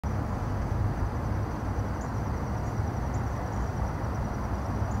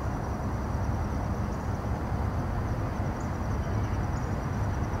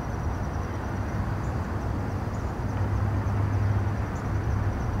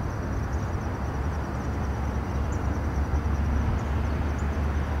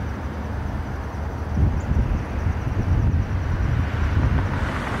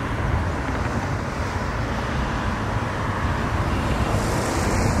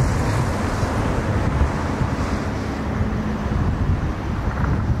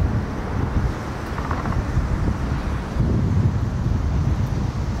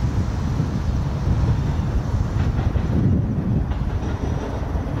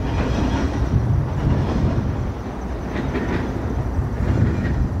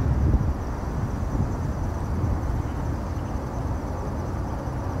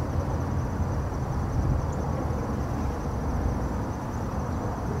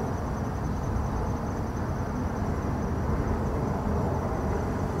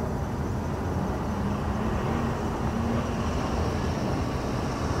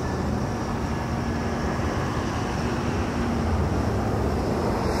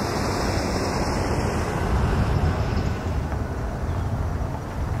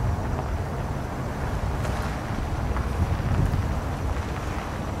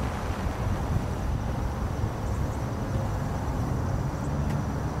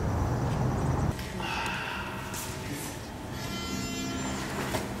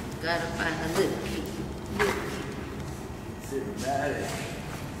Gotta find a lip key.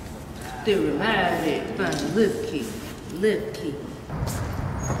 Theorematic. Find a lip key. Lip key.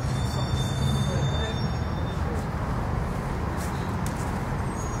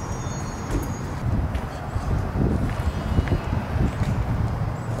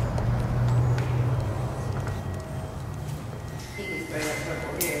 He can spray that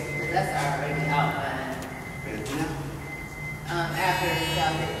purple here, because that's already outlined. After it's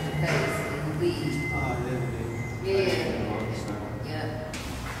out there in the face and the lead. Yeah. Yeah.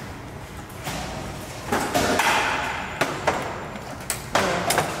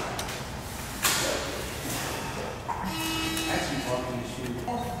 Actually, walking the shoe.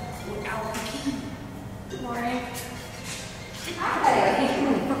 Without the key. Good morning.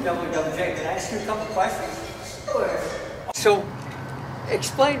 Hi. Double check. Can I ask you a couple questions? Sure. So,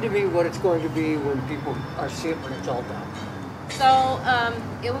 explain to me what it's going to be when people are seeing it when it's all done. So,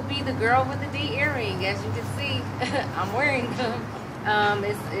 it would be the girl with the D earring. As you can see, I'm wearing them.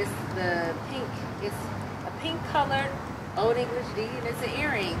 It's the pink. It's a pink colored Old English D, and it's an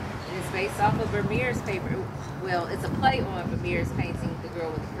earring. And it's based off of Vermeer's paper. Well, it's a play on Vermeer's painting, The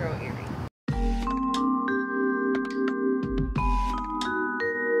Girl with the Pearl Earring.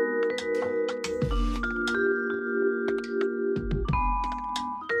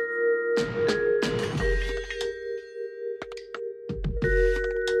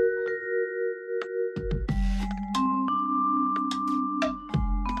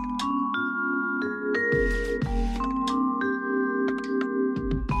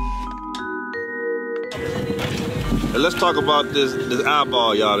 And let's talk about this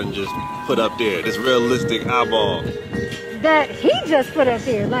eyeball y'all done just put up there, this realistic eyeball. That he just put up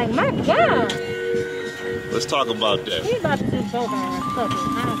there, like my God. Let's talk about that. He's about to do both eyes. Fuck it,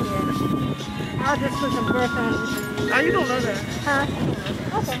 I don't care. I'll just put some brush on it. How you don't know that? Huh?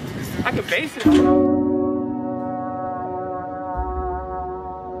 Okay. I can base it on.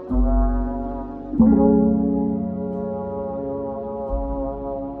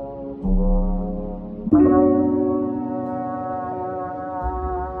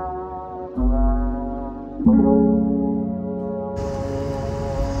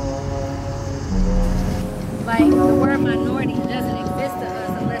 Like, the word minority doesn't exist to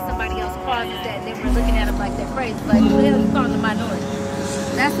us unless somebody else calls it that, and then we're looking at them like they're crazy. Like, who the hell you calling a minority?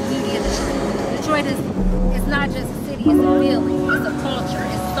 That's the beauty of Detroit. Detroit is, it's not just a city, it's a feeling, it's a culture,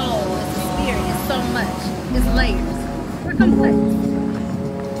 it's soul, it's a spirit, it's so much, it's layers. We're complex.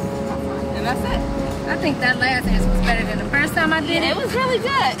 And that's it. I think that last answer was better than the first time I did it. It was really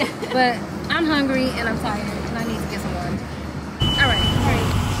good. But I'm hungry and I'm tired and I need to get some lunch. All right.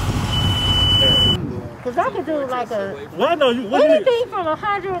 Because I could do like a, Well, no, you, anything from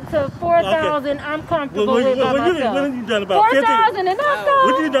 100 to 4,000, okay. I'm comfortable with by myself. What have you done about 4,000 and up,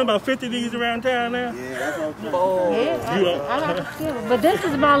 what you done about 50 of these around town now? Yeah, that's okay. Oh, yeah, I have to feel it. But this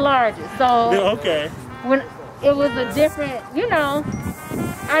is my largest, so Yeah, okay. when it was a different, you know,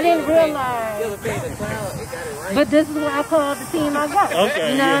 I didn't realize. But this is why I called the team I got.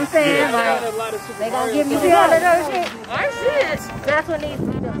 Okay, you know what I'm saying? Like, they gonna give me all of those shit. That's what needs to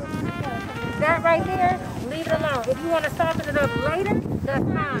be done. That right there, leave it alone. If you want to soften it up later, that's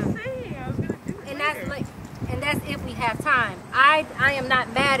fine. And that's if we have time. I am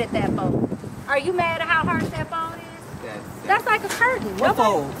not mad at that bowl. Are you mad at how harsh that bowl is? That's like a curtain. What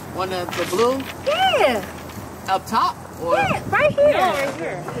bowl? One of the blue? Yeah. Up top? Or? Yeah, right here. No, right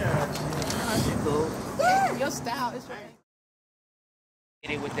here. Yeah. Cool. Yeah. Your style is right.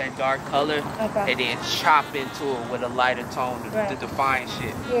 Hit it with that dark color, okay. and then chop into it with a lighter tone to define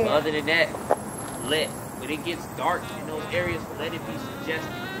shit. Yeah. But other than that, let. When it gets dark in those areas, let it be suggested.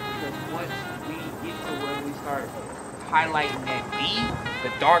 Because once we get to where we start highlighting that D,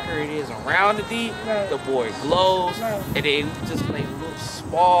 the darker it is around the D, the more it glows. And then we just play little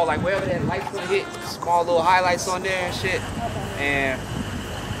small, like wherever that light's gonna hit, small little highlights on there and shit. And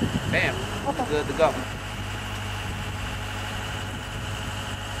bam, good to go.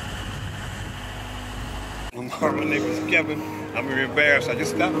 My name is Kevin. I'm very embarrassed. I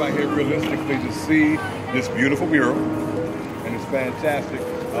just stopped by here realistically to see this beautiful mural, and it's fantastic.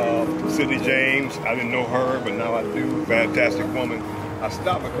 Sydney James, I didn't know her, but now I do. Fantastic woman. I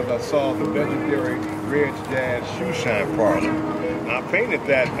stopped because I saw the legendary Red Jazz Shoe Shine Parlor. And I painted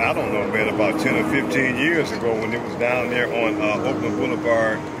that, I don't know, man, about 10 or 15 years ago when it was down there on Oakland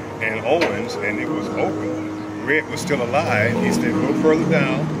Boulevard and Owens, and it was open. Red was still alive. He stayed a little further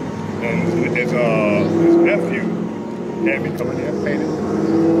down. And his nephew had me come in here and paint it.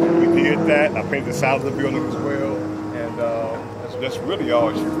 We did that. I painted the side of the building as well. And that's really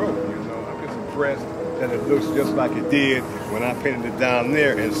all she wrote. You know, I'm just impressed that it looks just like it did when I painted it down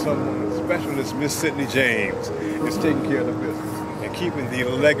there. And someone, specialist Miss Sydney James, is taking care of the business and keeping the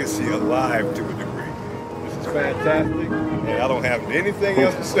legacy alive to a degree. This is fantastic, and I don't have anything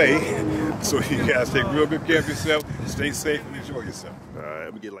else to say. So you guys take real good care of yourself, stay safe, and enjoy yourself. All right,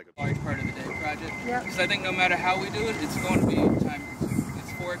 let me get like a large part of the day project. Because I think no matter how we do it, it's going to be time consuming.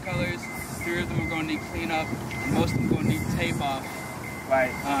 It's 4 colors, 3 of them are going to need cleanup, and most of them are going to need tape off.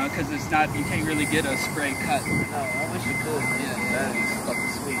 Right. Because it's not, you can't really get a spray cut. No, I wish you could. Yeah. That'd be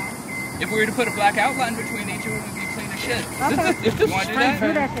fucking sweet. If we were to put a black outline between each of them, we'd be clean as shit. Okay. If you want to do that?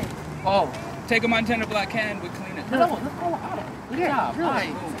 Do that thing. Oh, take a Montana black can, we clean it. No, good job.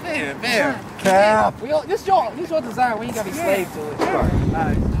 Alright. Man. Cap. This your design. We ain't got to be slave to it.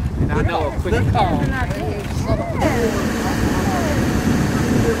 Alright. And I know a quick call.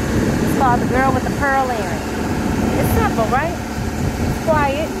 It's called The Girl with the Pearl Earring. It's simple, right? It's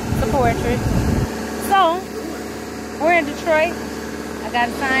quiet. It's a portrait. So, we're in Detroit. I got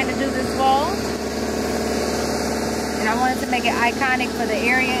assigned to do this wall. And I wanted to make it iconic for the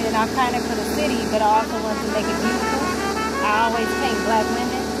area and iconic for the city, but I also wanted to make it beautiful. I always paint black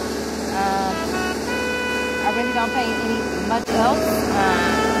women. I really don't paint much else.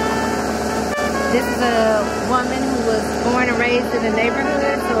 This is a woman who was born and raised in the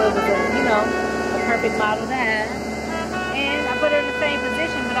neighborhood, so it was a perfect model to have. And I put her in the same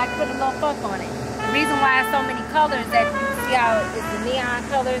position, but I put a little fuck on it. The reason why it's so many colors that you see how it's the neon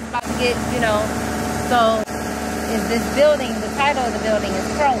colors about to get, so is this building, the title of the building is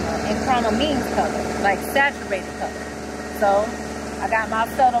Chroma, and Chroma means color, like saturated color. So I got my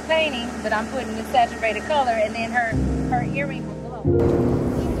subtle painting, but I'm putting the saturated color, and then her earring will glow.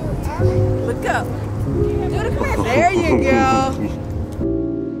 Look up. There you go.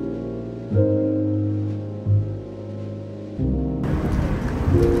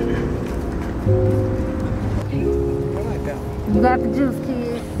 You got the juice, kid.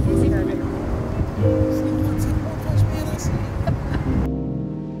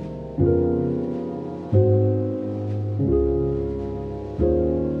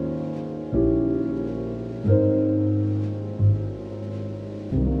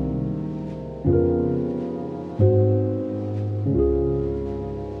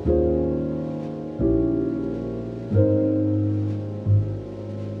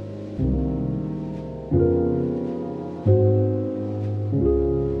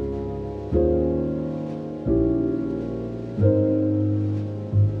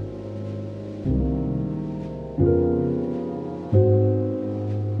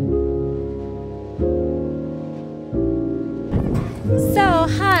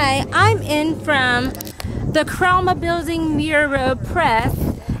 I'm in from the Chroma Building Mural Press,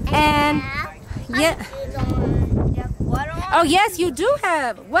 and yeah. Oh yes, you do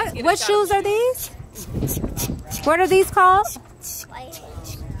have. What shoes are these? What are these called?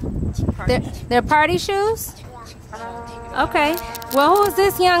 They're party shoes? Okay. Well, who is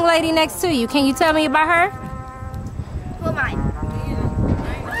this young lady next to you? Can you tell me about her? Who am I?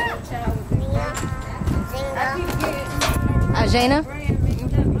 Ijania?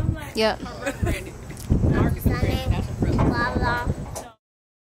 Yep.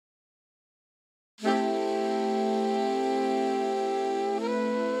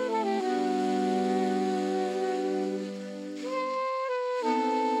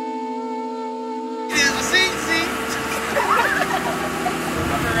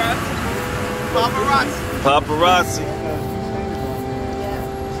 Paparazzi.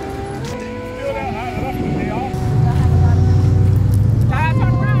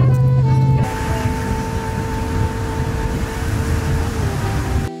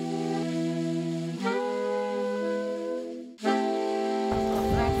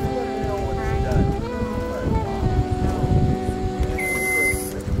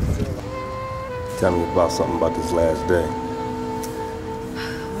 Tell me about something about this last day.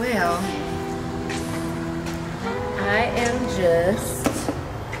 Well, I am just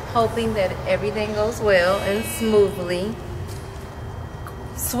hoping that everything goes well and smoothly,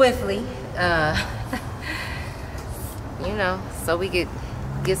 swiftly, so we could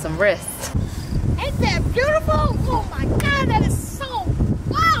get some rest. Ain't that beautiful? Oh my God, that is so,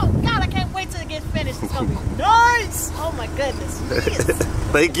 wow. God, I can't wait till it gets finished. It's gonna be nice. Oh my goodness. Yes.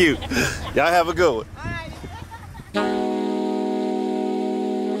 Thank you. Y'all have a good one. All right.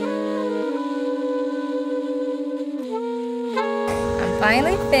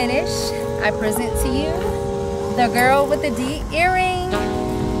 Finally finished. I present to you the girl with the D earring.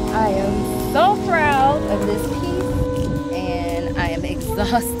 I am so proud of this piece, and I am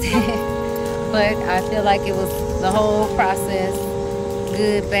exhausted, but I feel like it was the whole process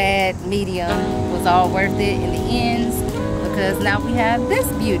good, bad, medium was all worth it in the ends, because now we have this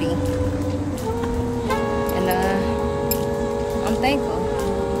beauty. And I'm thankful.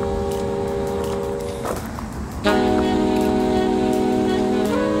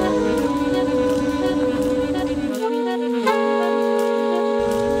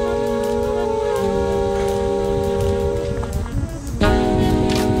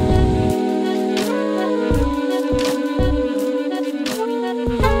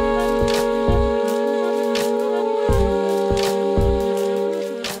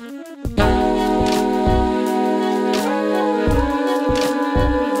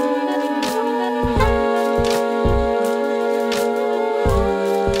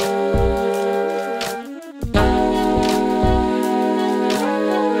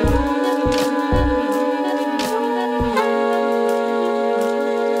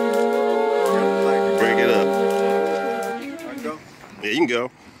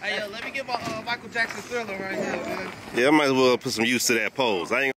 Go. Hey, yo, let me get my Michael Jackson Thriller right here, man. Yeah, I might as well put some use to that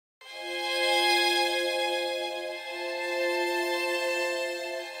pose. I ain't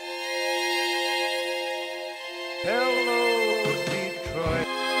Hello, Detroit.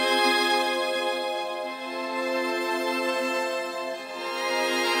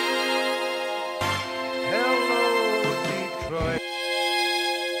 Hello, Detroit.